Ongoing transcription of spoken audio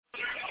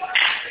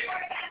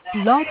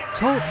Blog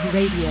Talk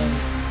Radio.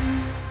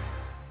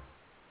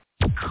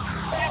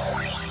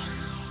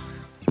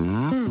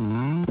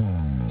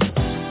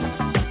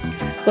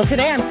 Well,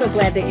 today I'm so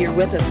glad that you're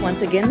with us once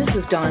again. This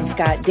is Dawn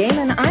Scott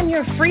Damon. I'm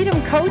your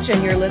Freedom Coach,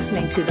 and you're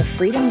listening to the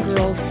Freedom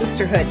Girl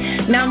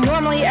Sisterhood. Now,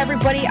 normally,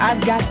 everybody,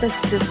 I've got the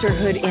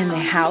sisterhood in the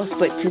house,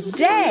 but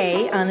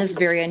today, on this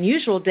very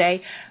unusual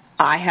day,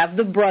 I have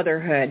the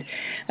brotherhood.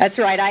 That's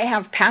right, I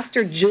have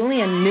Pastor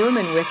Julian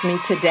Newman with me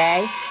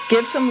today.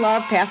 Give some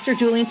love, Pastor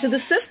Julian, to the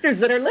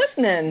sisters that are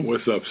listening.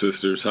 What's up,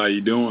 sisters? How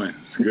you doing?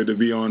 It's good to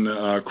be on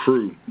the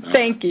crew.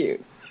 Thank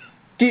you.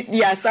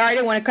 Sorry, I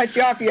didn't want to cut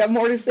you off. You have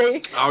more to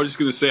say? I was just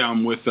going to say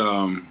I'm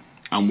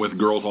with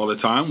girls all the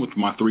time, with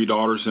my 3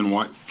 daughters and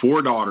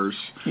 4 daughters.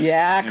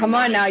 Yeah, come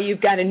on now. You've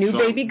got a new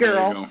baby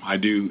girl. There you go. I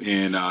do,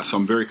 and so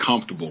I'm very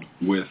comfortable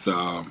with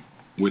the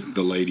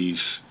ladies,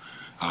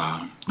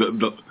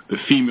 the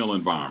female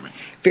environment.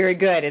 Very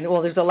good. And,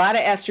 well, there's a lot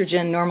of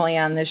estrogen normally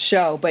on this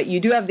show, but you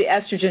do have the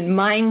estrogen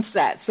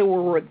mindset,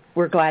 so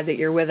we're glad that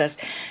you're with us.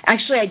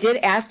 Actually, I did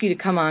ask you to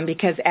come on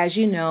because, as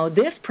you know,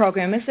 this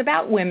program is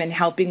about women,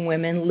 helping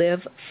women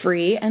live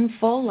free and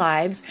full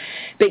lives.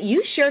 But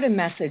you shared a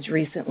message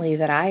recently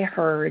that I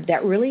heard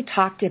that really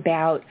talked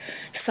about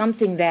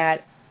something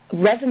that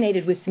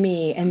resonated with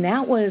me, and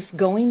that was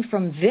going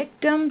from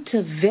victim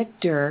to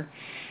victor.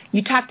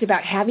 You talked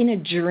about having a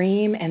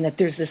dream and that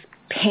there's this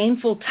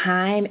painful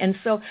time, and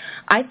so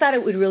I thought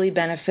it would really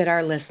benefit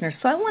our listeners.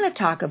 So I want to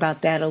talk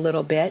about that a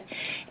little bit,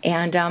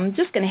 and I'm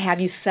just going to have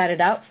you set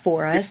it up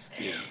for us.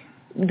 Yeah.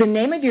 The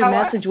name of your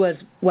message was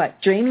what?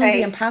 Dreaming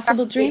the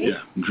Impossible Dream?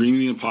 Yeah,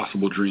 Dreaming the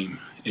Impossible Dream.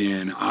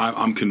 And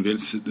I'm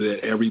convinced that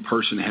every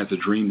person has a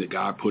dream that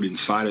God put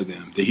inside of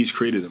them, that He's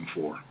created them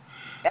for.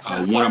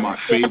 One of my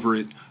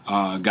favorite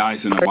guys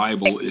in the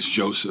Bible is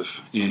Joseph,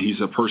 and he's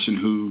a person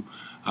who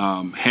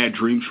had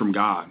dreams from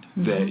God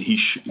that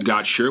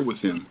God shared with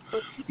him.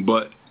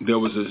 But there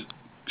was a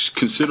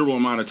considerable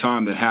amount of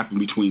time that happened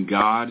between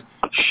God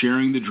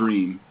sharing the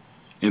dream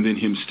and then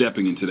him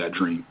stepping into that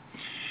dream.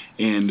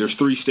 And there's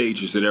 3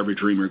 stages that every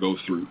dreamer goes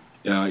through.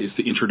 It's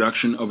the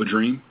introduction of a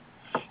dream,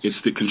 it's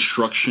the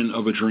construction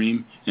of a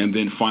dream, and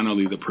then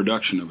finally the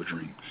production of a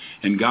dream.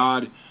 And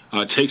God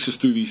takes us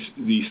through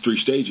these 3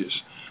 stages.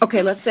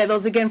 Okay, let's say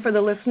those again for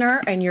the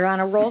listener, and you're on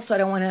a roll, so I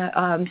don't want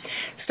to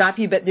stop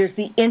you, but there's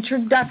the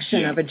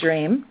introduction of a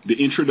dream. The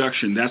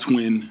introduction, that's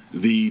when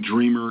the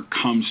dreamer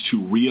comes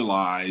to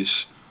realize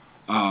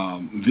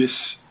this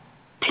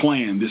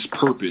plan, this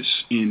purpose.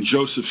 In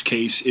Joseph's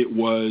case, it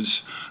was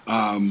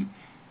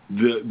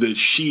the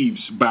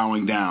sheaves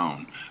bowing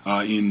down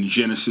in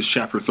Genesis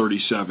chapter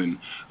 37.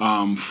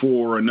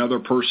 For another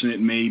person, it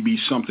may be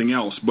something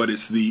else, but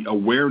it's the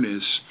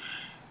awareness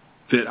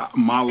that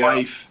my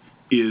life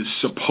is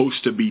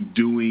supposed to be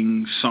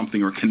doing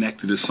something or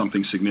connected to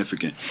something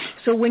significant.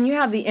 So when you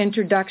have the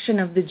introduction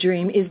of the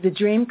dream, is the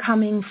dream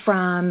coming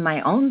from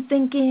my own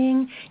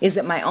thinking? Is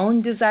it my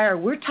own desire?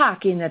 We're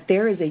talking that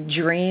there is a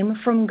dream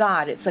from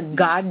God. It's a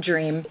God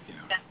dream.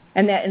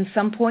 And that in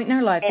some point in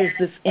our life there's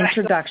this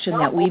introduction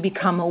that we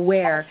become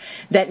aware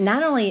that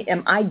not only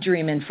am I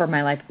dreaming for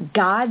my life,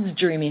 God's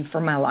dreaming for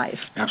my life.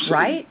 Absolutely.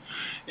 Right?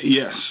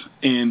 Yes.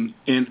 And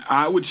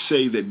I would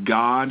say that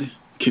God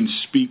can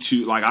speak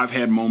to, like I've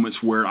had moments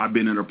where I've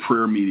been in a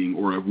prayer meeting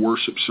or a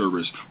worship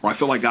service where I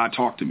feel like God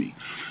talked to me.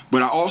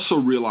 But I also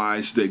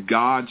realize that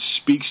God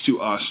speaks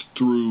to us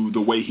through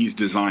the way He's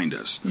designed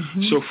us.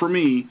 So for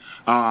me,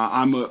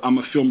 I'm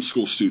a film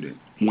school student.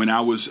 When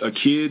I was a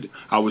kid,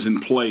 I was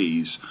in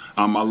plays.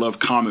 I loved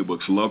comic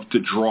books, loved to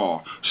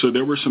draw. So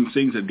there were some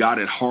things that God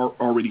had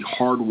already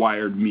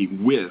hardwired me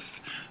with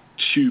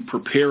to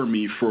prepare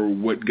me for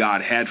what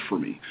God had for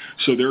me.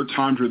 So there are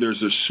times where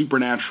there's a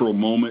supernatural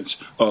moments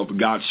of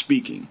God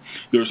speaking.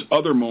 There's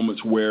other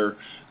moments where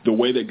the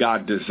way that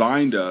God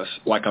designed us,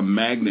 like a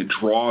magnet,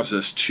 draws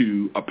us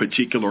to a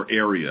particular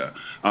area.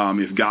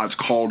 If God's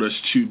called us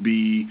to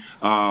be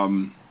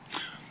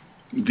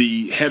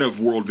the head of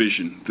World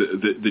Vision,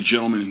 the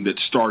gentleman that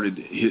started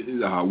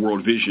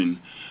World Vision,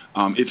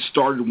 it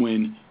started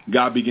when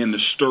God began to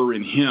stir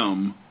in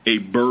him a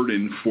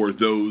burden for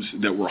those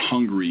that were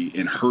hungry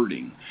and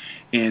hurting.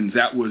 And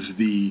that was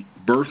the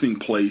birthing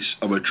place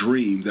of a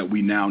dream that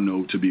we now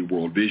know to be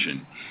World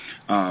Vision.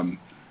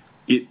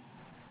 It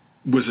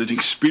was an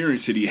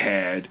experience that he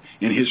had,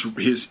 and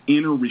his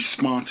inner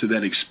response to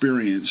that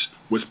experience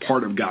was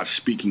part of God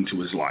speaking to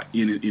his life,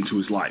 into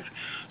his life.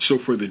 So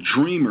for the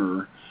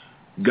dreamer,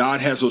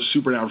 God has those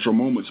supernatural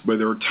moments, but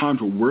there are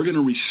times where we're going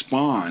to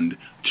respond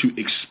to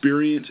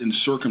experience and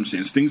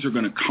circumstance. Things are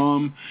going to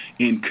come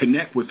and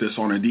connect with us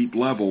on a deep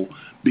level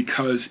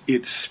because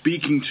it's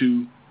speaking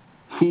to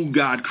who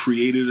God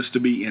created us to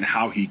be and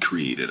how He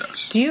created us.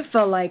 Do you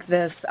feel like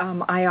this?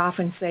 I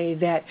often say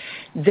that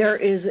there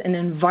is an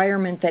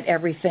environment that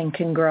everything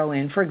can grow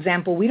in. For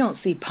example, we don't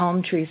see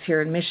palm trees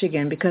here in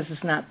Michigan because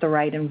it's not the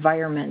right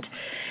environment.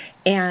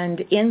 And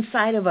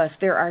inside of us,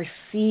 there are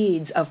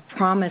seeds of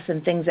promise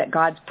and things that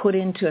God's put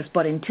into us.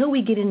 But until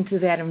we get into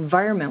that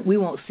environment, we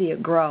won't see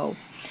it grow.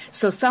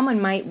 So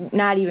someone might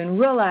not even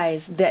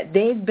realize that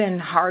they've been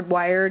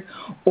hardwired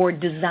or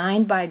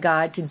designed by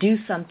God to do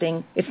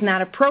something. It's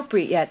not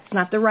appropriate yet. It's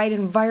not the right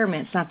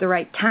environment. It's not the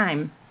right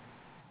time.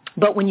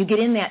 But when you get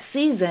in that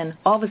season,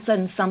 all of a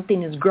sudden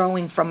something is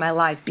growing from my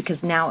life because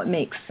now it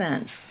makes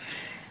sense.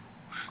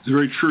 It's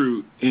very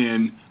true.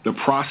 And the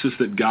process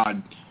that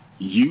God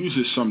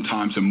uses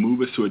sometimes to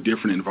move us to a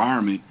different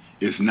environment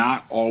is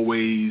not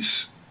always,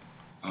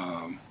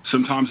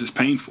 sometimes it's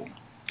painful.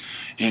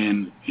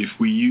 And if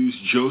we use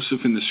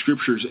Joseph in the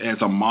scriptures as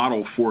a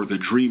model for the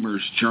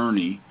dreamer's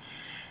journey,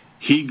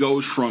 he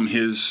goes from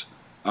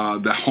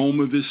the home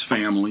of his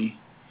family,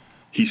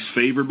 he's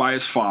favored by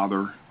his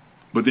father,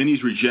 but then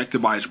he's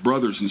rejected by his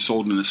brothers and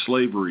sold into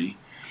slavery,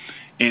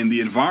 and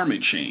the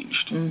environment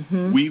changed.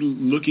 Mm-hmm. We,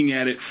 looking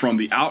at it from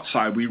the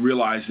outside, we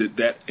realize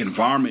that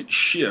environment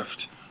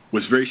shift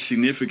was very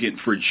significant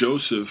for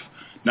Joseph,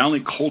 not only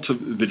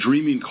the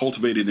dreaming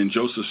cultivated in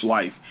Joseph's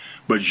life,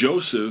 but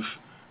Joseph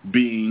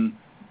being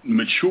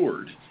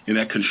matured in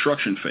that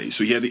construction phase.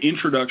 So he had the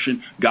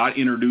introduction, God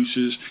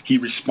introduces, he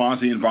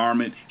responds to the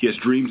environment, he has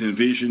dreams and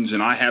visions,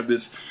 and I have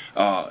this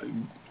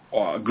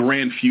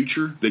grand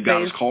future that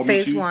God has called me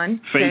to.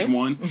 Phase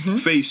one. Mm-hmm.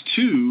 Phase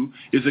two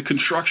is the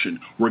construction,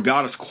 where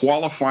God is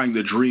qualifying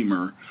the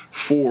dreamer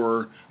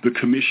for the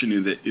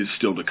commissioning that is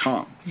still to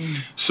come.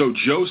 So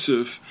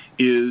Joseph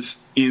is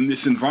in this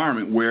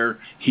environment where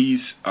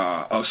he's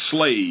a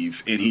slave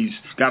and he's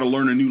got to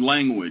learn a new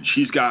language.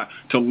 He's got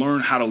to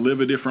learn how to live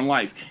a different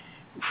life.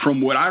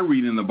 From what I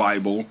read in the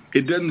Bible,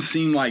 it doesn't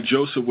seem like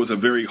Joseph was a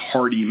very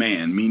hardy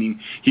man, meaning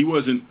he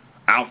wasn't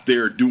out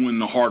there doing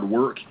the hard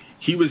work.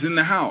 He was in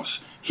the house.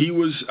 He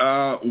was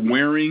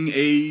wearing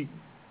a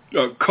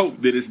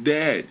coat that his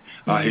dad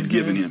had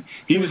given him.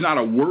 He was not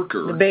a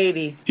worker. The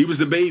baby. He was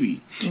the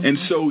baby. Mm-hmm. And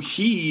so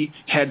he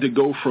had to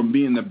go from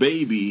being the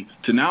baby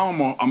to now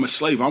I'm a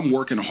slave. I'm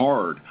working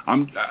hard.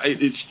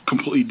 It's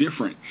completely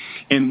different.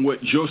 And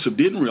what Joseph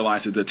didn't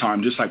realize at the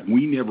time, just like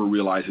we never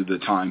realized at the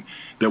time,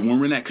 that when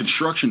we're in that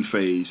construction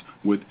phase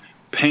with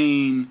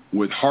pain,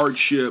 with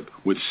hardship,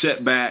 with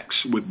setbacks,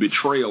 with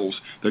betrayals,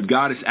 that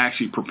God is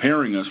actually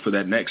preparing us for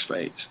that next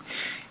phase.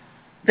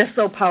 That's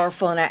so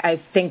powerful, and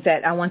I think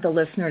that I want the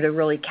listener to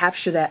really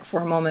capture that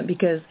for a moment,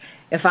 because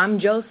if I'm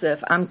Joseph,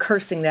 I'm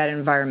cursing that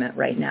environment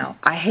right now.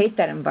 I hate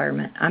that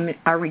environment.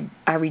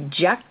 I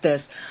reject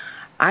this.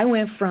 I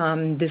went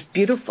from this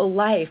beautiful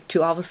life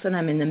to all of a sudden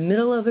I'm in the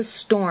middle of a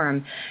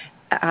storm.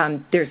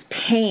 There's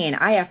pain.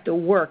 I have to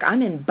work.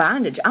 I'm in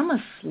bondage. I'm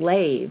a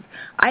slave.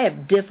 I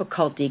have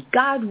difficulty.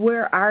 God,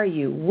 where are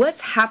you? What's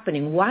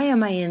happening? Why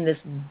am I in this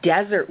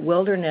desert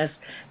wilderness,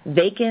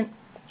 vacant,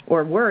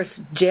 or worse,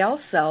 jail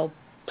cell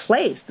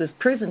place, this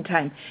prison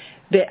time?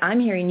 That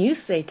I'm hearing you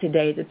say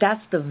today that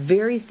that's the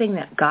very thing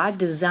that God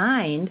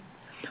designed,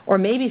 or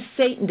maybe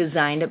Satan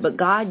designed it, but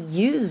God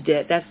used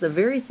it. That's the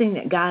very thing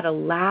that God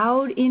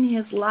allowed in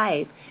his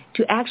life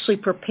to actually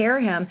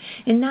prepare him,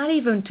 and not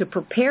even to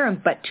prepare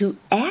him, but to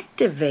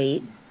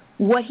activate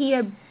what he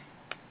had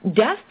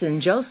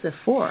destined Joseph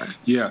for.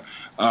 Yeah.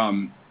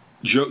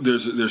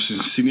 There's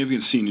a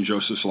significant scene in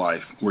Joseph's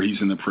life where he's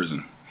in the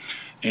prison,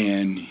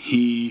 and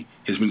he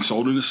has been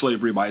sold into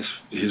slavery by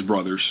his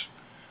brothers.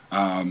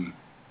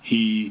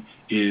 He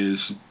is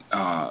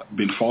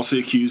been falsely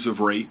accused of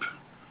rape,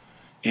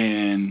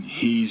 and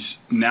he's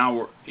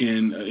now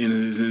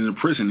in a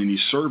prison, and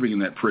he's serving in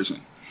that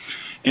prison.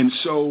 And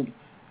so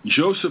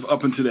Joseph,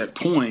 up until that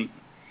point,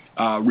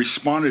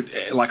 responded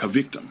like a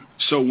victim.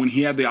 So when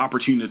he had the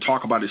opportunity to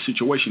talk about his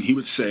situation, he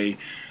would say,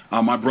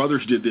 my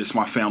brothers did this,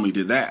 my family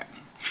did that.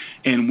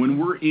 And when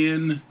we're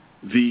in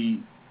the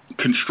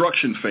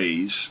construction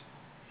phase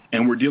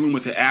and we're dealing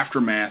with the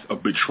aftermath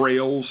of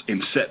betrayals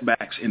and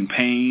setbacks and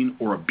pain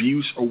or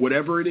abuse or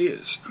whatever it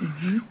is,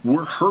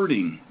 we're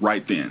hurting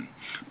right then.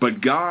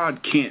 But God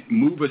can't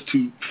move us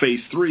to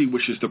phase 3,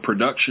 which is the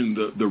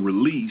production, the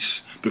release,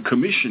 the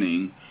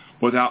commissioning,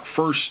 without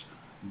first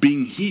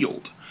being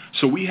healed.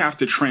 So we have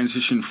to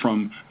transition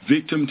from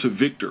victim to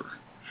victor.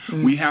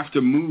 We have to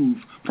move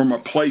from a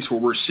place where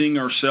we're seeing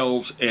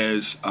ourselves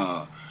as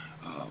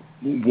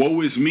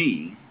woe is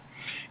me,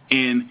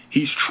 and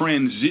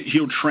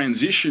he'll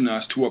transition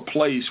us to a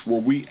place where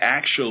we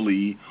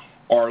actually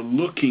are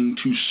looking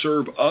to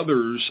serve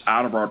others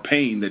out of our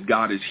pain that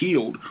God has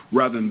healed,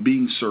 rather than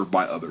being served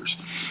by others.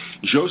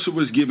 Joseph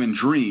was given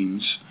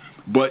dreams,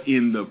 but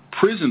in the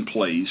prison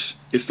place,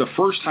 it's the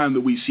first time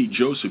that we see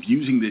Joseph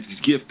using this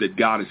gift that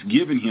God has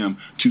given him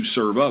to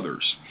serve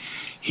others.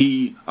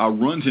 He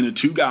runs into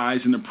two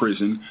guys in the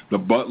prison, the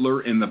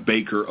butler and the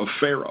baker of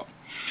Pharaoh.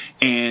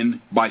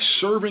 And by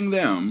serving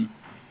them,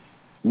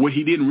 what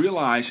he didn't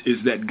realize is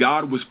that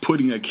God was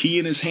putting a key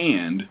in his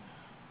hand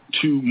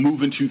to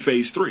move into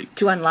phase 3.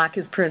 To unlock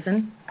his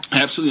prison?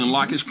 Absolutely,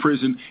 unlock his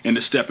prison and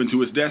to step into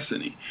his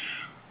destiny.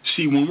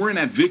 See, when we're in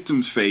that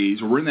victim's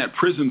phase, or we're in that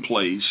prison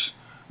place,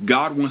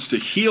 God wants to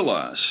heal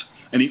us,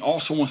 and he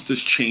also wants to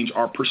change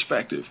our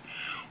perspective.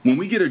 When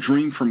we get a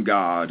dream from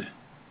God,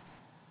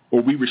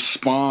 or we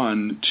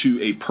respond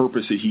to a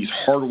purpose that he's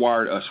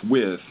hardwired us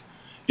with,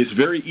 it's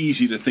very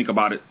easy to think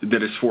about it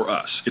that it's for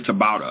us. It's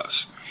about us.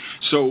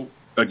 So,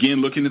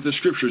 again, looking at the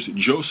scriptures,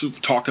 Joseph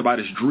talked about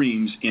his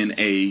dreams in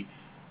a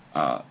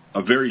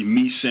very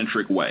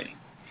me-centric way.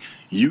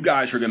 You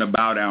guys are going to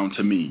bow down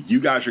to me.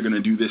 You guys are going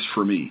to do this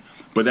for me.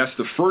 But that's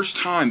the first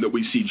time that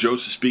we see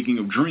Joseph, speaking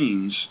of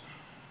dreams,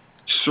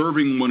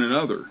 serving one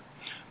another.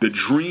 The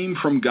dream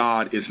from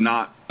God is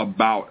not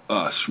about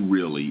us,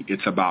 really.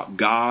 It's about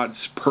God's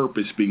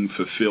purpose being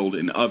fulfilled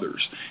in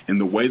others.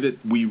 And the way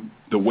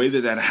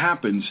that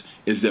happens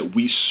is that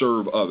we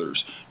serve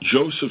others.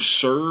 Joseph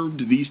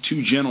served these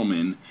two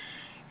gentlemen,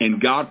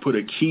 and God put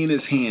a key in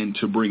his hand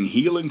to bring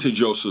healing to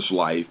Joseph's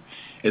life,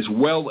 as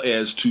well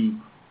as to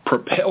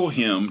propel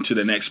him to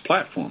the next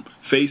platform.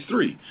 Phase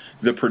 3,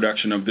 the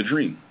production of the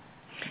dream.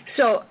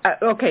 So,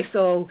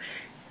 so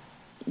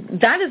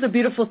that is a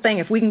beautiful thing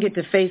if we can get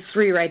to phase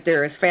 3 right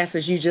there as fast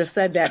as you just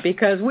said that,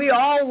 because we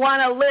all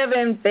want to live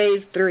in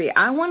phase 3.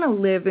 I want to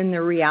live in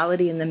the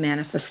reality and the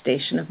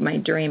manifestation of my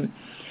dream.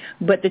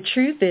 But the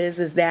truth is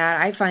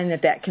that I find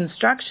that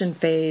construction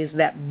phase,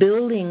 that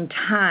building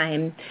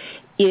time,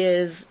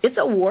 it's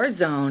a war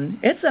zone.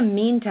 It's a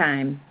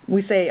meantime.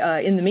 We say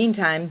in the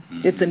meantime,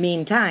 it's a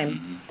mean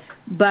time.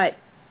 But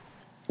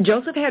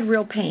Joseph had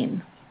real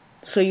pain.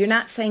 So you're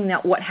not saying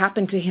that what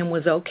happened to him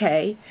was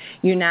okay.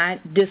 You're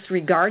not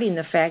disregarding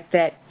the fact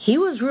that he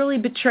was really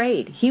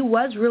betrayed. He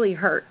was really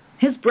hurt.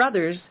 His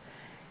brothers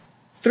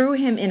threw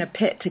him in a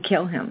pit to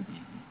kill him.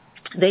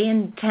 They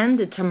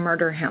intended to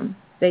murder him.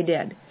 They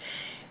did.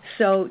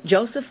 So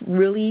Joseph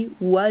really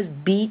was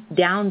beat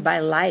down by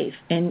life,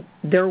 and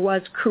there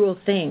was cruel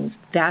things.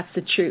 That's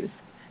the truth.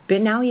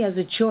 But now he has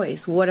a choice.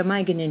 What am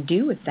I going to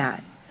do with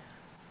that?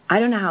 I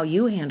don't know how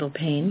you handle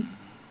pain.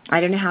 I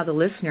don't know how the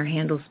listener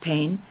handles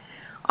pain.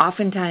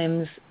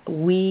 Oftentimes,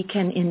 we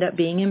can end up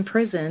being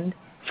imprisoned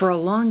for a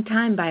long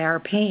time by our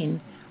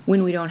pain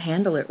when we don't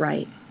handle it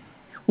right.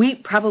 We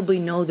probably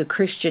know the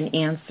Christian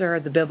answer,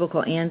 the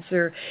biblical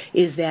answer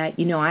is that,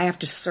 I have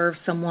to serve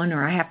someone,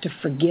 or I have to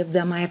forgive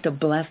them, I have to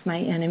bless my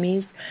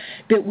enemies.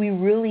 But we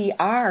really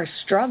are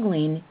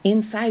struggling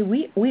inside.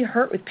 We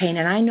hurt with pain.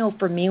 And I know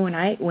for me, when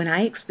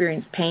I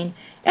experience pain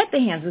at the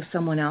hands of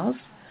someone else,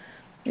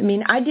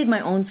 I did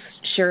my own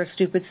share of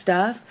stupid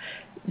stuff,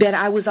 but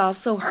I was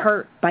also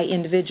hurt by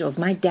individuals.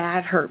 My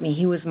dad hurt me.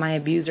 He was my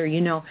abuser.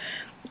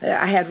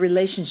 I had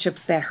relationships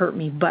that hurt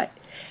me, but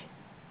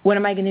what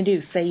am I going to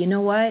do? Say, you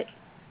know what?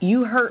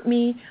 You hurt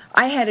me.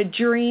 I had a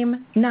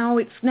dream. No,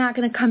 it's not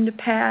going to come to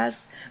pass.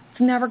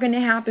 It's never going to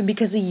happen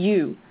because of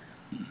you.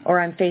 Or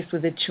I'm faced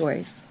with a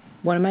choice.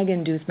 What am I going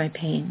to do with my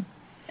pain?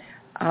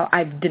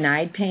 I've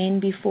denied pain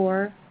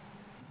before.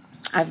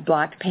 I've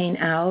blocked pain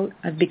out.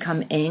 I've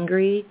become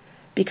angry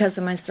because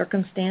of my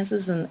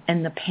circumstances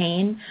and the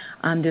pain.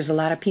 There's a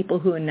lot of people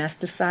who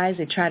anesthetize.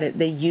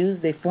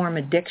 They form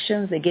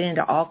addictions. They get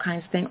into all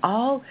kinds of things,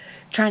 all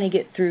trying to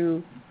get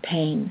through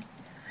pain.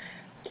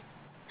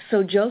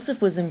 So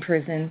Joseph was in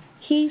prison.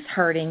 He's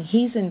hurting.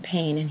 He's in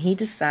pain, and he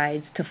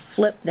decides to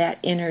flip that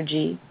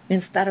energy.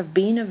 Instead of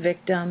being a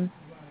victim,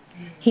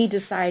 he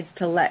decides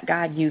to let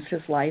God use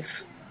his life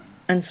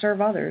and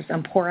serve others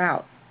and pour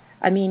out.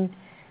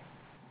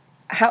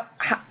 How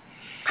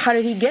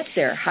did he get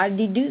there? How did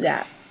he do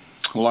that?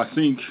 Well, I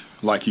think,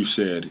 like you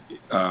said,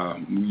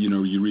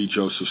 you read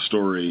Joseph's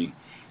story,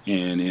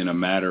 and in a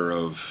matter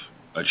of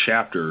a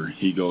chapter,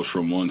 he goes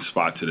from one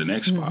spot to the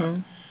next spot.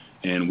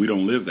 And we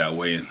don't live that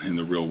way in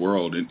the real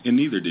world, and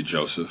neither did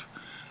Joseph.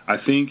 I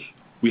think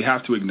we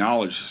have to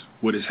acknowledge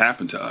what has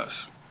happened to us.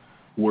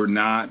 We're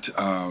not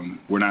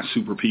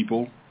super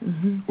people.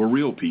 We're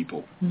real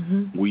people.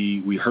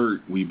 We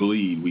hurt, we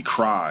bleed, we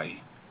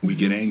cry, we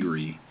get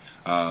angry.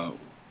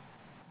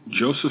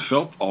 Joseph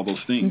felt all those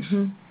things,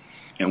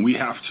 and we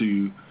have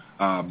to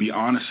be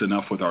honest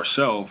enough with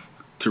ourselves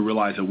to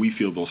realize that we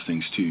feel those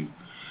things too.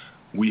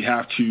 We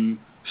have to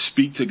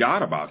speak to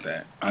God about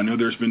that. I know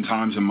there's been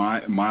times in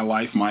my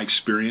life, my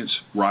experience,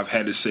 where I've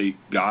had to say,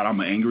 God, I'm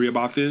angry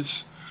about this.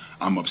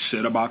 I'm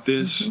upset about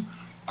this.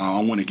 I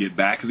want to get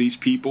back at these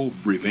people.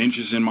 Revenge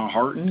is in my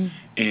heart,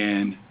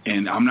 and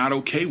I'm not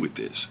okay with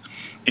this.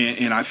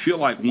 And I feel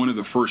like one of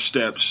the first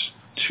steps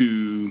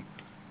to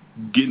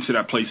getting to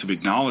that place of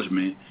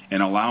acknowledgement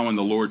and allowing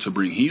the Lord to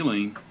bring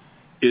healing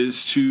is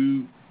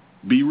to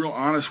be real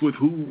honest with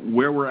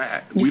where we're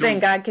at. You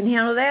think God can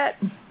handle that?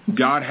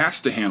 God has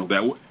to handle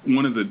that.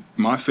 One of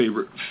my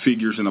favorite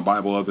figures in the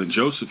Bible other than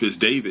Joseph is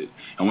David.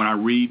 And when I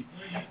read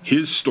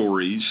his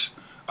stories,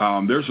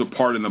 there's a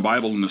part in the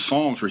Bible in the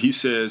Psalms where he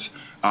says,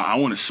 I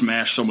want to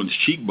smash someone's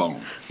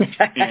cheekbone.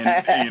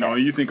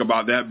 And, you think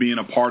about that being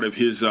a part of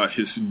his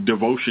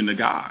devotion to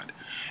God.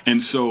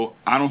 And so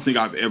I don't think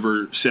I've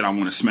ever said I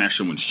want to smash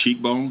someone's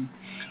cheekbone,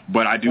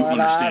 but I do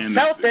understand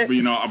that,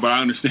 but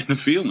I understand the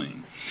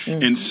feeling.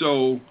 And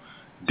so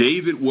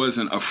David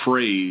wasn't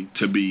afraid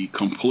to be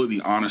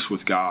completely honest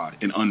with God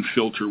and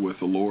unfiltered with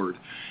the Lord.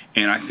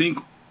 And I think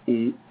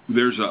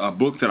there's a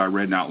book that I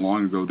read not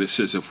long ago that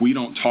says if we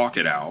don't talk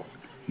it out,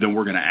 then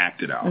we're going to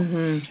act it out.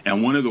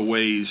 And one of the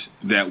ways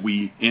that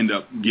we end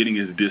up getting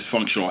into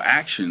dysfunctional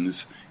actions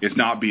is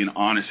not being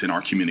honest in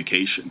our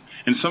communication.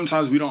 And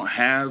sometimes we don't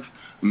have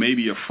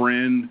maybe a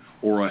friend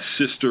or a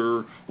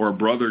sister or a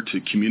brother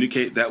to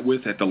communicate that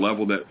with at the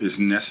level that is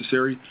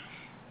necessary.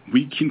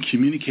 We can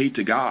communicate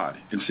to God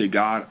and say,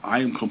 God, I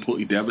am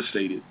completely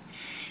devastated.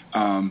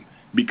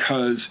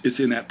 Because it's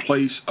in that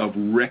place of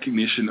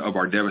recognition of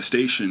our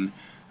devastation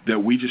that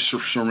we just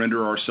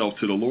surrender ourselves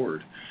to the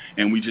Lord.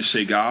 And we just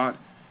say, God,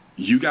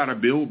 you got to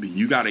build me.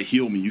 You got to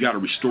heal me. You got to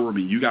restore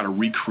me. You got to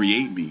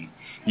recreate me.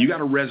 You got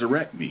to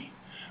resurrect me.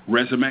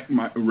 Resurrect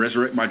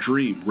my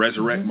dream.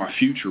 Resurrect my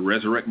future.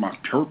 Resurrect my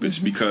purpose,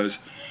 because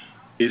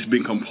it's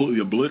been completely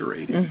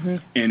obliterated.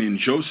 And in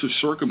Joseph's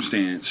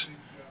circumstance,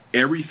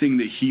 everything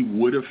that he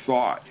would have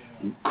thought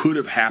could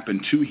have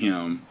happened to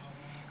him,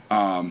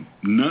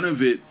 none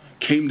of it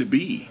came to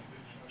be.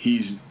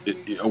 He's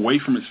away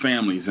from his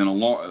family. He's in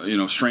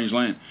a strange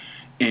land.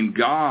 And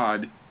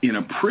God, in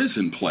a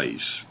prison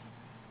place,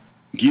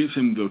 gives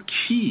him the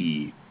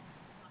key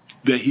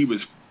that he was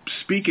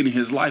speaking in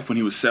his life when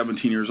he was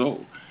 17 years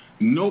old.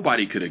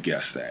 Nobody could have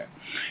guessed that.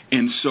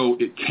 And so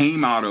it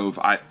came out of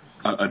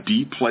a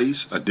deep place,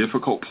 a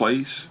difficult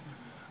place,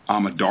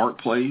 a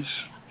dark place,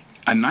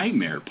 a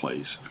nightmare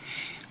place.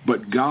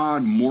 But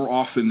God, more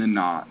often than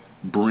not,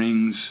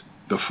 brings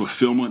the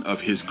fulfillment of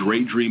his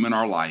great dream in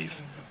our life.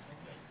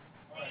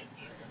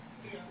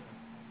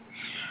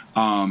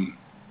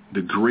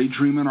 The great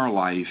dream in our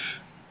life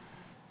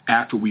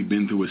after we've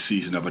been through a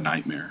season of a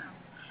nightmare.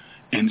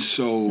 And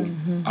so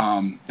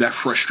that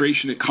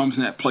frustration that comes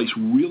in that place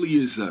really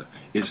is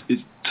as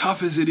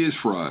tough as it is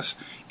for us.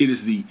 It is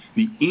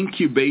the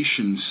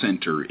incubation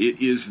center. It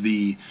is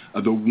the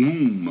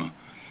womb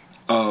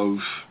of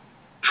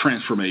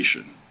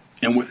transformation.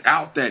 And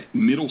without that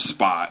middle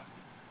spot,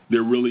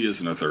 there really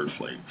isn't a third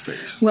phase.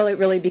 Well, it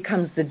really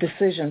becomes the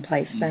decision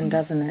place then,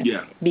 doesn't it?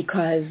 Yeah.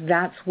 Because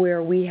that's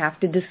where we have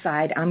to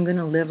decide, I'm going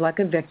to live like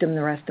a victim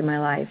the rest of my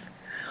life.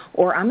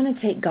 Or I'm going to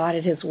take God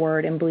at his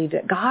word and believe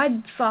that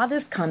God saw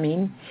this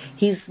coming.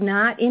 He's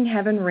not in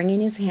heaven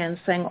wringing his hands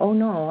saying, oh,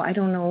 no, I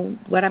don't know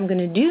what I'm going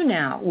to do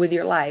now with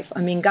your life.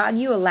 I mean, God,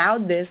 you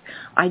allowed this.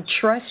 I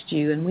trust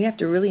you. And we have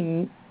to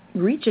really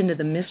reach into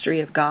the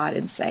mystery of God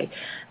and say,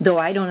 though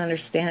I don't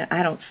understand it,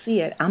 I don't see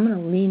it, I'm going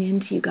to lean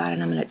into you, God,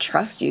 and I'm going to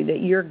trust you that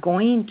you're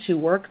going to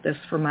work this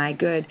for my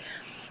good.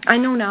 I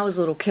know when I was a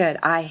little kid,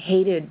 I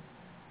hated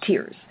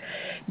tears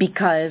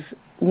because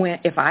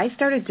if I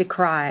started to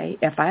cry,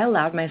 if I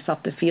allowed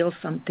myself to feel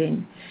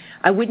something,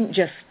 I wouldn't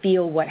just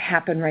feel what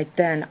happened right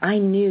then. I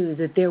knew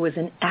that there was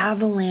an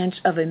avalanche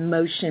of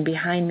emotion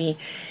behind me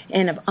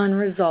and of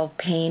unresolved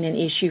pain and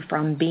issue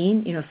from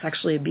being,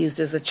 sexually abused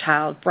as a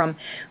child, from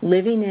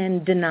living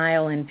in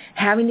denial and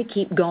having to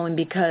keep going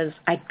because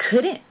I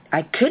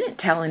couldn't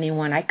tell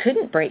anyone. I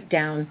couldn't break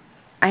down.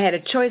 I had a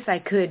choice. I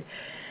could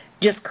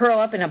just curl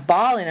up in a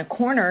ball in a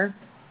corner,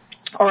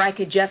 or I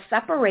could just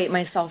separate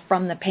myself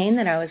from the pain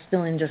that I was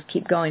feeling and just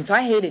keep going. So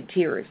I hated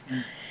tears.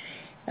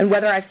 And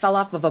whether I fell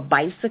off of a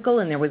bicycle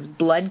and there was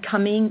blood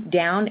coming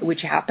down,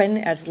 which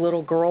happened as a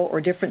little girl, or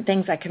different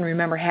things I can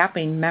remember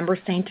happening, remember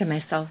saying to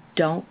myself,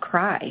 don't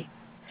cry.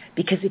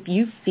 Because if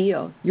you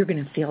feel, you're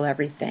going to feel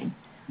everything.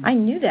 I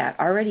knew that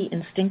already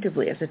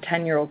instinctively as a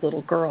 10-year-old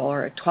little girl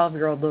or a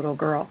 12-year-old little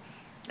girl.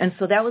 And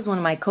so that was one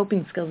of my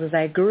coping skills as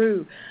I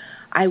grew.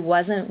 I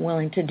wasn't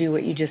willing to do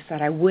what you just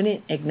said. I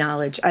wouldn't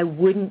acknowledge. I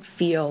wouldn't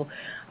feel.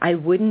 I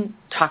wouldn't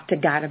talk to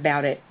God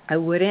about it. I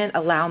wouldn't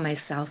allow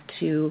myself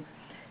to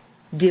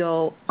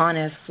deal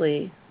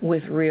honestly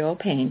with real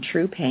pain,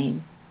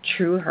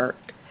 true hurt.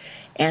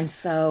 And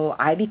so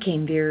I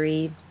became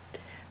very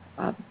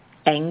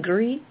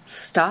angry,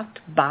 stuck,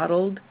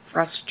 bottled,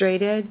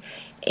 frustrated,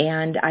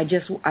 and I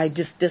just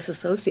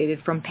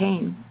disassociated from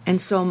pain. And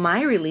so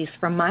my release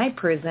from my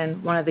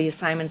prison, one of the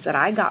assignments that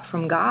I got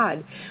from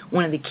God,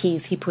 one of the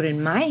keys he put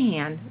in my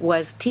hand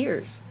was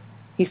tears.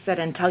 He said,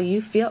 until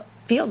you feel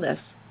this,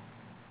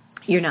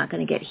 you're not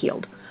going to get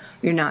healed.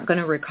 You're not going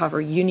to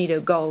recover. You need to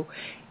go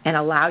and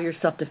allow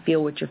yourself to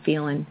feel what you're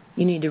feeling.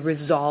 You need to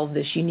resolve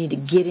this. You need to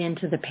get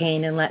into the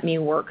pain and let me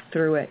work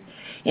through it.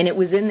 And it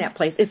was in that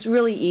place. It's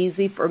really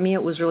easy. For me,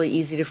 it was really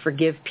easy to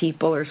forgive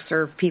people or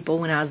serve people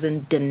when I was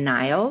in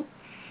denial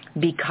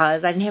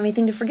because I didn't have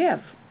anything to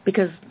forgive,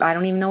 because I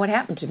don't even know what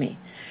happened to me.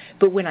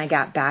 But when I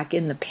got back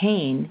in the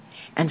pain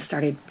and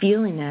started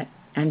feeling it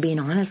and being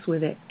honest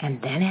with it and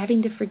then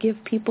having to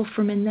forgive people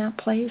from in that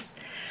place,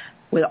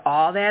 with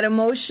all that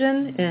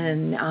emotion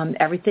and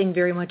everything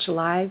very much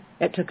alive,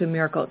 it took a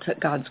miracle. It took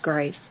God's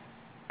grace.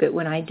 But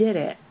when I did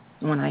it,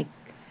 when I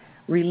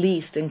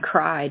released and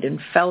cried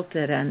and felt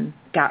it and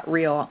got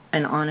real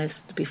and honest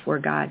before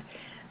God,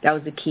 that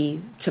was the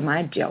key to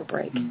my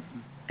jailbreak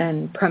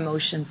and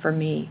promotion for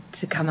me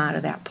to come out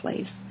of that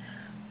place.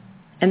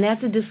 And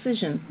that's a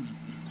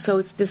decision. So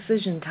it's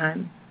decision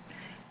time.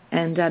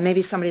 And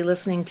maybe somebody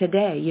listening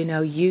today,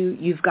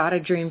 you've got a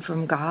dream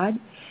from God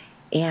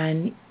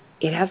and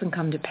it hasn't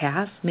come to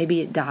pass.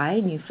 Maybe it died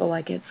and you feel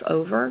like it's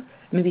over.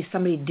 Maybe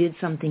somebody did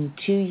something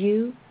to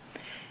you.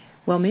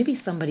 Well,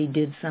 maybe somebody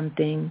did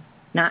something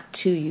not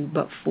to you,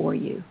 but for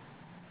you.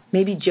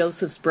 Maybe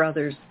Joseph's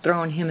brothers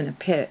throwing him in a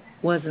pit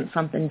wasn't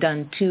something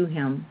done to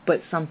him,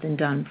 but something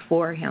done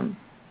for him.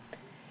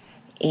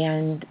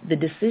 And the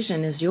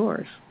decision is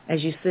yours.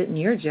 As you sit in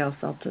your jail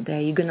cell today,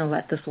 are you going to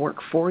let this work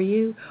for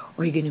you,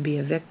 or are you going to be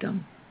a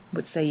victim?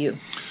 What say you?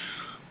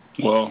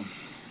 Well,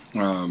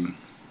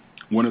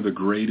 one of the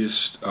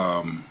greatest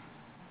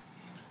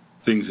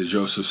things that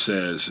Joseph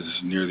says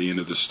is near the end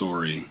of the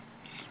story,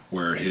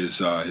 where his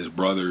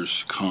brothers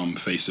come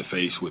face to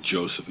face with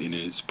Joseph in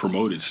his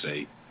promoted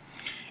state.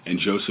 And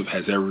Joseph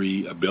has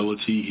every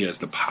ability. He has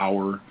the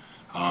power.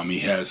 He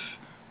has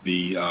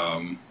the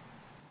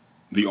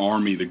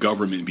army, the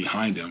government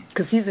behind him.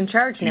 Because he's in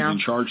charge now. He's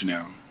in charge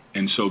now.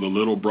 And so the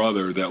little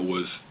brother that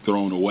was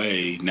thrown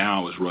away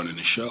now is running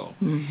the show.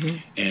 Mm-hmm.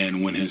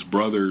 And when his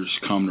brothers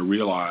come to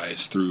realize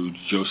through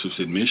Joseph's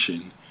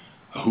admission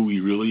who he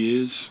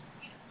really is,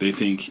 they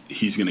think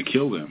he's going to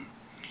kill them.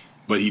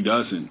 But he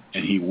doesn't.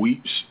 And he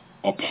weeps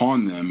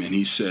upon them, and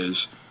he says,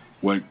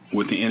 what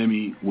the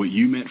enemy, what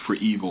you meant for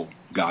evil,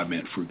 God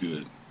meant for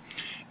good.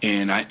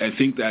 And I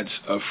think that's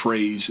a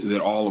phrase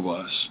that all of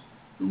us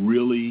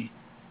really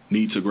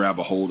need to grab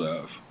a hold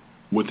of.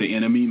 What the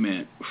enemy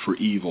meant for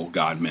evil,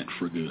 God meant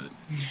for good.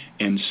 Mm-hmm.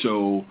 And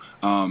so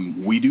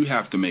we do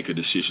have to make a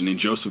decision, and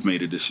Joseph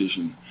made a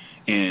decision.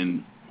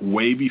 And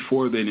way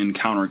before that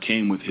encounter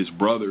came with his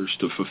brothers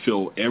to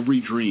fulfill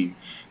every dream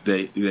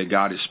that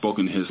God had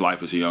spoken to his life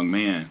as a young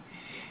man,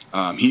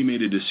 he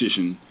made a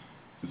decision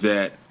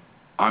that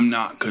I'm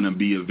not going to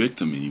be a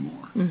victim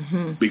anymore.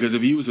 Mm-hmm. Because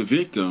if he was a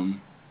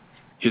victim,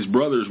 his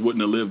brothers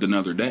wouldn't have lived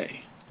another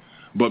day.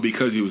 But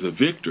because he was a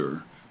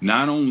victor,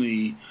 not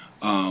only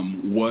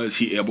was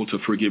he able to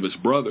forgive his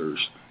brothers,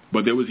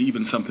 but there was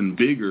even something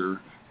bigger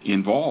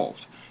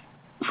involved.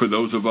 For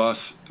those of us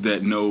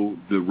that know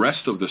the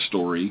rest of the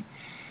story,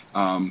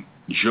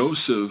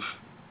 Joseph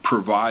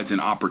provides an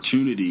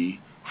opportunity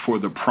for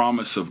the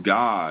promise of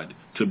God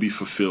to be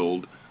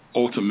fulfilled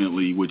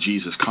ultimately with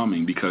Jesus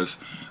coming, because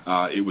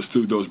it was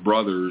through those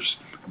brothers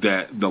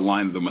that the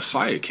line of the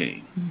Messiah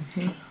came.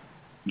 Mm-hmm.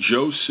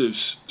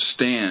 Joseph's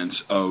stance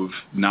of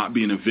not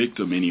being a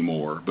victim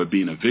anymore, but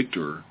being a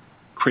victor,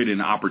 created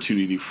an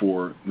opportunity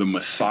for the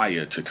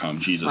Messiah to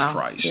come, Jesus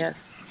Christ. Yes.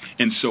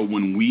 And so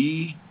when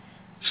we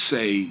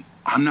say,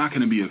 I'm not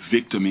going to be a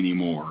victim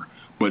anymore,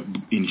 but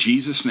in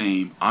Jesus'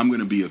 name, I'm going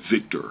to be a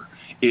victor,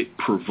 it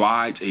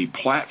provides a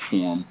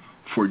platform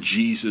for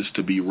Jesus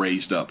to be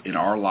raised up in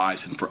our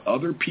lives and for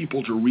other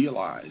people to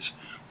realize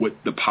what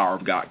the power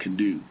of God can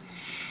do.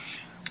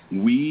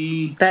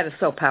 That is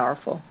so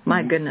powerful.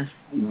 My goodness.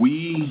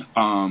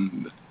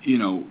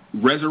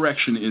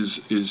 Resurrection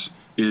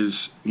is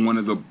one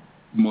of the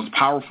most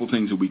powerful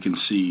things that we can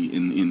see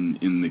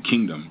in the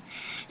kingdom.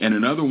 And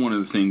another one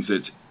of the things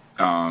that's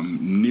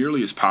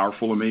nearly as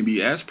powerful, or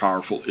maybe as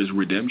powerful, is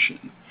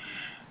redemption.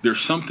 There's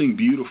something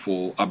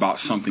beautiful about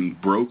something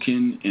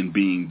broken and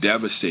being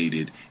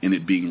devastated and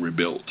it being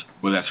rebuilt.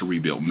 Whether that's a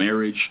rebuilt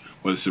marriage,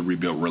 whether it's a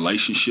rebuilt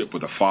relationship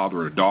with a father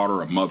or a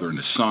daughter, a mother and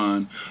a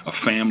son, a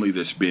family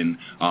that's been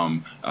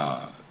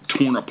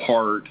torn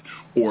apart,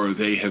 or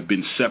they have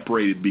been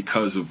separated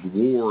because of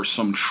war,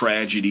 some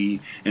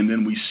tragedy, and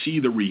then we see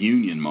the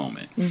reunion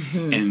moment.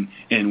 Mm-hmm.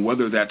 And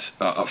whether that's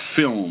a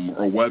film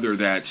or whether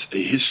that's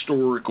a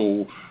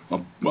historical a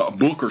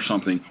book or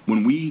something,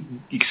 when we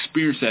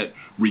experience that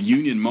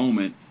reunion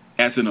moment,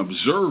 as an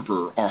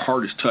observer, our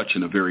heart is touched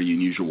in a very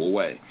unusual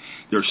way.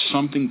 There's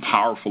something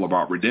powerful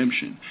about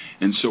redemption.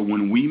 And so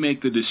when we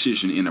make the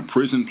decision in a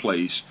prison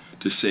place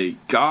to say,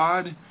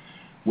 God,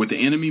 what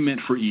the enemy meant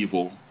for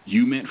evil,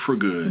 you meant for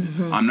good.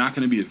 Mm-hmm. I'm not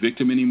going to be a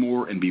victim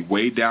anymore and be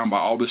weighed down by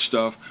all this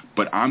stuff,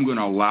 but I'm going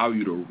to allow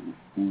you to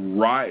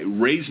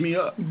raise me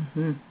up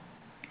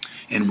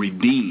and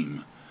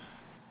redeem.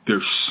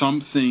 There's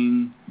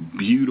something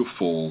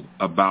beautiful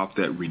about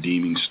that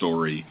redeeming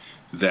story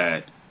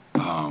that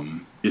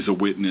is a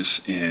witness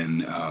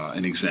and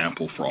an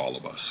example for all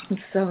of us.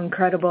 It's so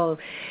incredible.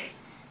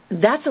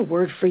 That's a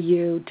word for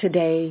you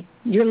today.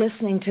 You're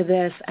listening to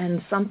this,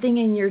 and something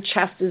in your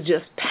chest is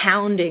just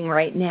pounding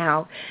right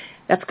now.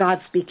 That's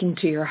God speaking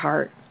to your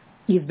heart.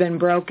 You've been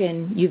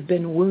broken. You've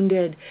been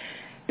wounded.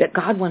 That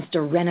God wants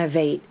to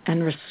renovate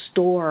and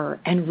restore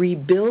and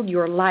rebuild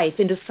your life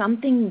into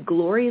something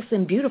glorious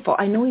and beautiful.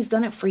 I know He's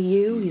done it for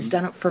you. Mm-hmm. He's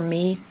done it for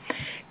me,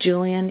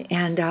 Julian,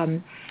 and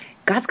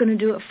God's going to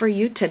do it for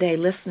you today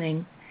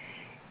listening.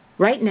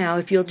 Right now,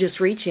 if you'll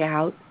just reach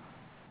out,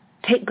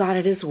 take God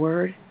at His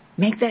word,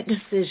 make that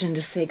decision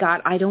to say,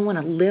 God, I don't want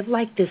to live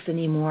like this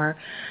anymore.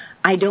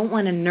 I don't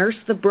want to nurse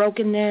the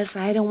brokenness.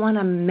 I don't want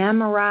to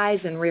memorize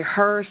and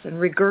rehearse and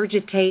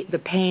regurgitate the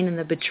pain and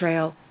the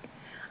betrayal.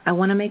 I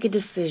want to make a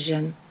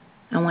decision.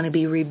 I want to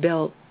be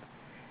rebuilt.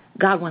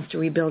 God wants to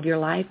rebuild your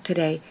life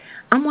today.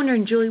 I'm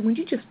wondering, Julie, would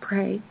you just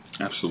pray?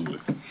 Absolutely.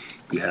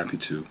 Be happy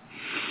to.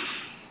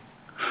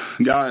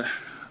 God,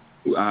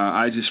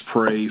 I just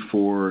pray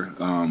for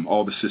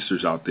all the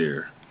sisters out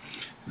there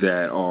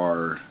that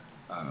are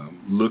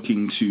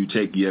looking to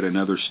take yet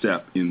another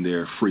step in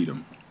their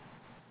freedom.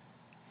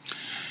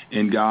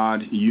 And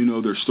God, you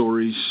know their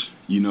stories.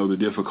 You know the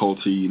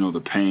difficulty. You know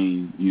the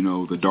pain. You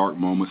know the dark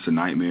moments, the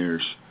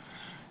nightmares.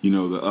 You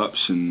know the ups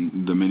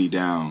and the many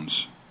downs.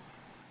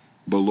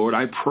 But Lord,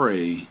 I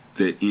pray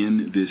that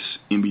in this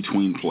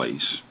in-between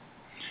place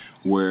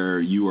where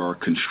you are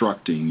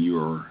constructing, you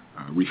are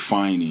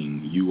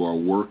refining, you are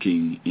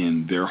working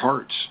in their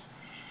hearts,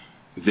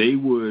 they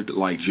would,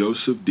 like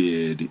Joseph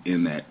did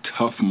in that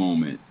tough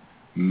moment,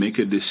 make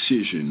a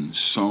decision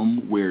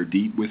somewhere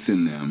deep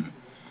within them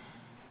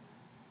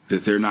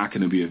that they're not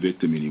going to be a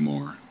victim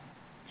anymore.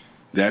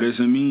 That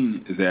doesn't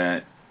mean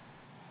that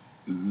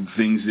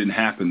things didn't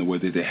happen the way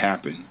that they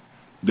happened.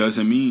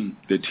 Doesn't mean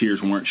that tears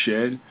weren't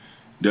shed.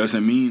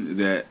 Doesn't mean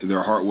that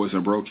their heart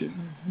wasn't broken.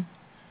 Mm-hmm.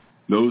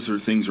 Those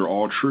things are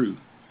all true.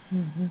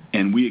 Mm-hmm.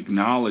 And we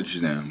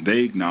acknowledge them. They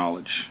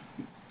acknowledge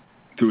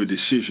through a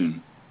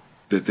decision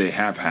that they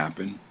have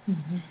happened.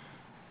 Mm-hmm.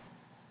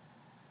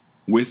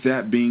 With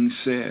that being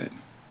said,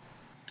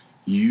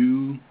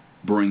 you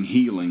bring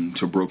healing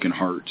to broken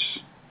hearts.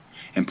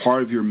 And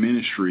part of your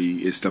ministry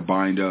is to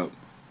bind up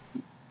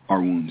our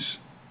wounds.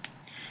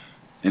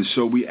 And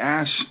so we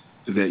ask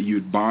that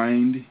you'd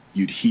bind,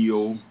 you'd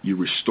heal, you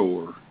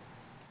restore.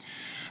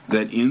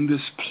 That in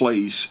this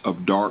place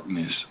of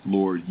darkness,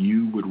 Lord,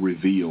 you would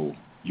reveal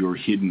your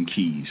hidden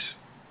keys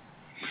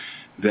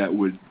that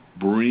would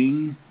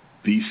bring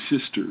these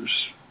sisters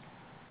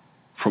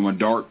from a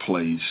dark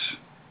place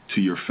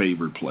to your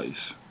favored place.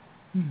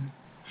 Mm-hmm.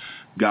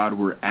 God,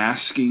 we're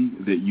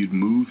asking that you'd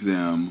move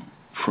them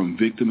from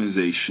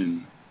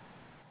victimization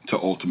to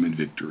ultimate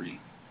victory.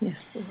 Yes,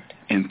 Lord.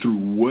 And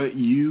through what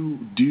you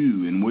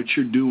do and what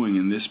you're doing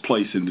in this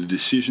place and the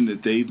decision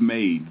that they've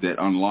made that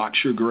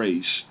unlocks your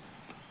grace,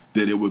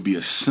 that it would be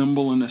a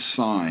symbol and a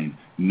sign,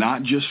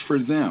 not just for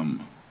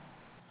them,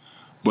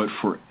 but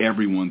for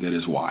everyone that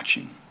is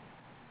watching.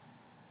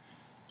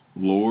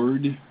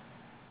 Lord,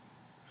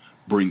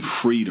 bring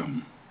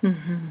freedom.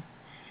 Mm-hmm.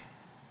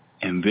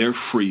 And their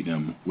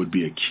freedom would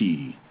be a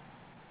key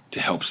to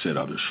help set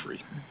others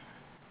free.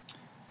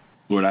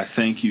 Lord, I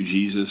thank you,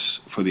 Jesus,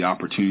 for the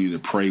opportunity to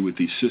pray with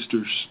these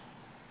sisters.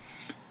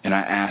 And I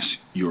ask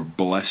your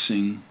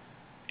blessing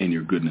and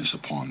your goodness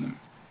upon them.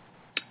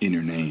 In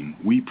your name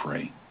we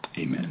pray.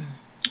 Amen.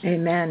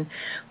 Amen.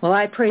 Well,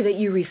 I pray that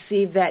you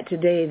receive that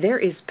today. There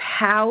is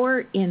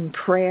power in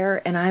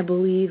prayer, and I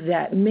believe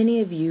that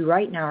many of you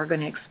right now are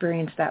going to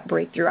experience that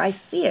breakthrough. I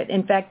see it.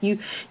 In fact, you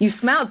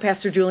smiled,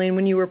 Pastor Julian,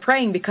 when you were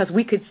praying, because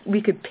we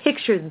could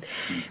picture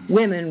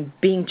women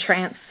being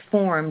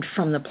transformed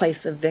from the place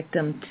of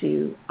victim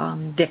to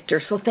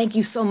victor. So thank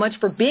you so much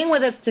for being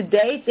with us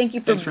today. Thank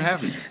you for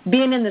having me.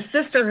 Being in the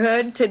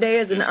sisterhood today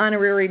as an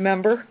honorary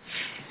member.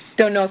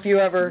 Don't know if you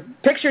ever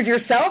pictured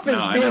yourself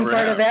as being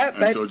part of that,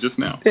 but until just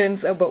now.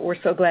 But we're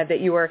so glad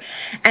that you were.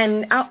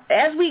 And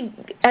as we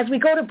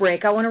go to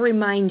break, I want to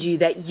remind you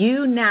that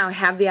you now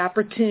have the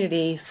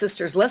opportunity,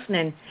 sisters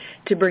listening,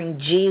 to bring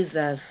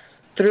Jesus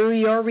through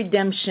your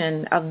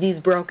redemption of these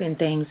broken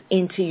things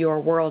into your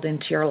world,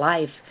 into your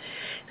life.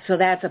 So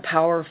that's a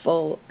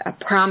powerful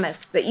promise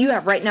that you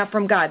have right now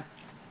from God.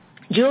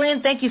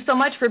 Julian, thank you so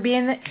much for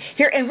being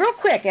here. And real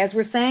quick, as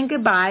we're saying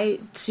goodbye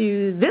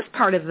to this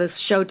part of the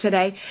show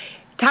today,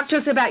 talk to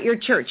us about your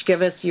church.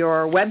 Give us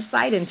your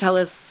website and tell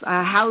us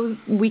how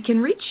we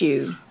can reach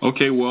you.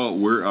 Okay, well,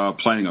 we're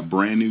planning a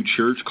brand new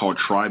church called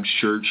Tribes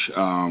Church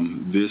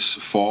this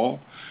fall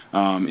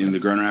in the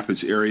Grand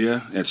Rapids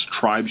area. It's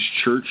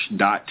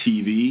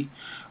tribeschurch.tv,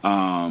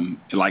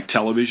 like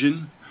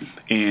television.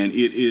 And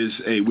it is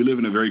we live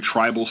in a very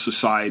tribal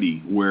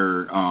society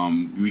where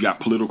we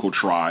got political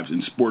tribes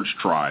and sports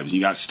tribes.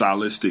 You got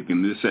stylistic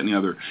and this, that, and the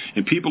other.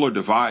 And people are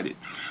divided.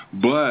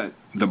 But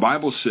the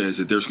Bible says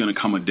that there's going to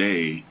come a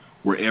day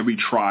where every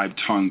tribe,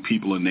 tongue,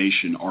 people, and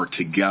nation are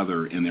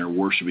together and they're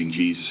worshiping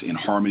Jesus in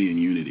harmony and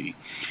unity.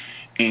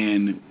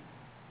 And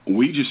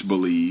we just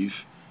believe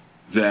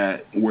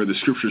that where the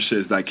scripture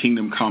says, thy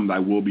kingdom come, thy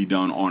will be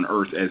done on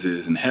earth as it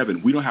is in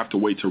heaven, we don't have to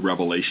wait till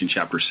Revelation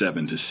chapter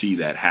 7 to see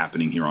that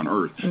happening here on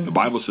earth. Mm-hmm. The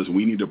Bible says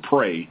we need to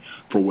pray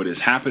for what is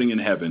happening in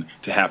heaven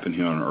to happen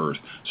here on earth.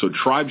 So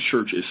Tribes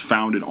Church is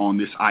founded on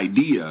this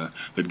idea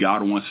that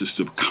God wants us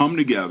to come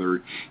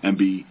together and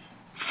be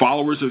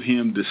followers of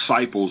him,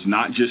 disciples,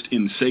 not just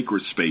in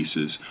sacred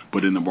spaces,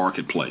 but in the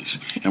marketplace.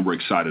 And we're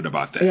excited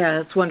about that.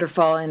 Yeah, it's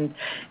wonderful. And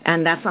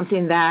that's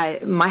something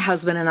that my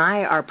husband and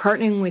I are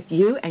partnering with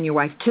you and your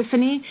wife,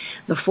 Tiffany.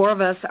 The four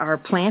of us are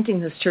planting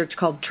this church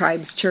called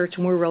Tribes Church,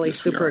 and we're really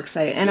super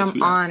excited. And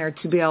I'm honored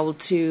to be able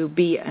to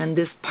be in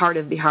this part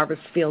of the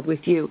harvest field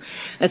with you.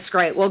 That's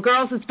great. Well,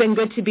 girls, it's been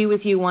good to be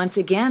with you once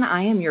again.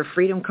 I am your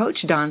freedom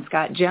coach, Dawn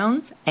Scott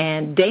Jones,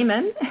 and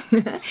Damon,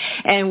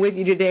 and with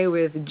you today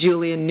with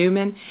Julian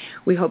Newman.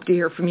 We hope to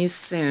hear from you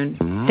soon.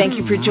 Thank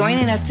you for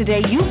joining us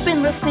today. You've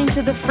been listening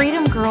to the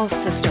Freedom Girls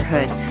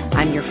Sisterhood.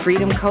 I'm your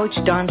freedom coach,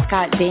 Dawn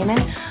Scott Damon.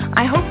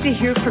 I hope to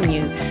hear from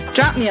you.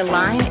 Drop me a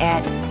line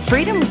at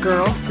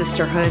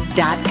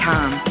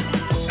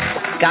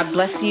freedomgirlsisterhood.com. God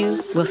bless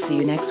you. We'll see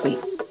you next week.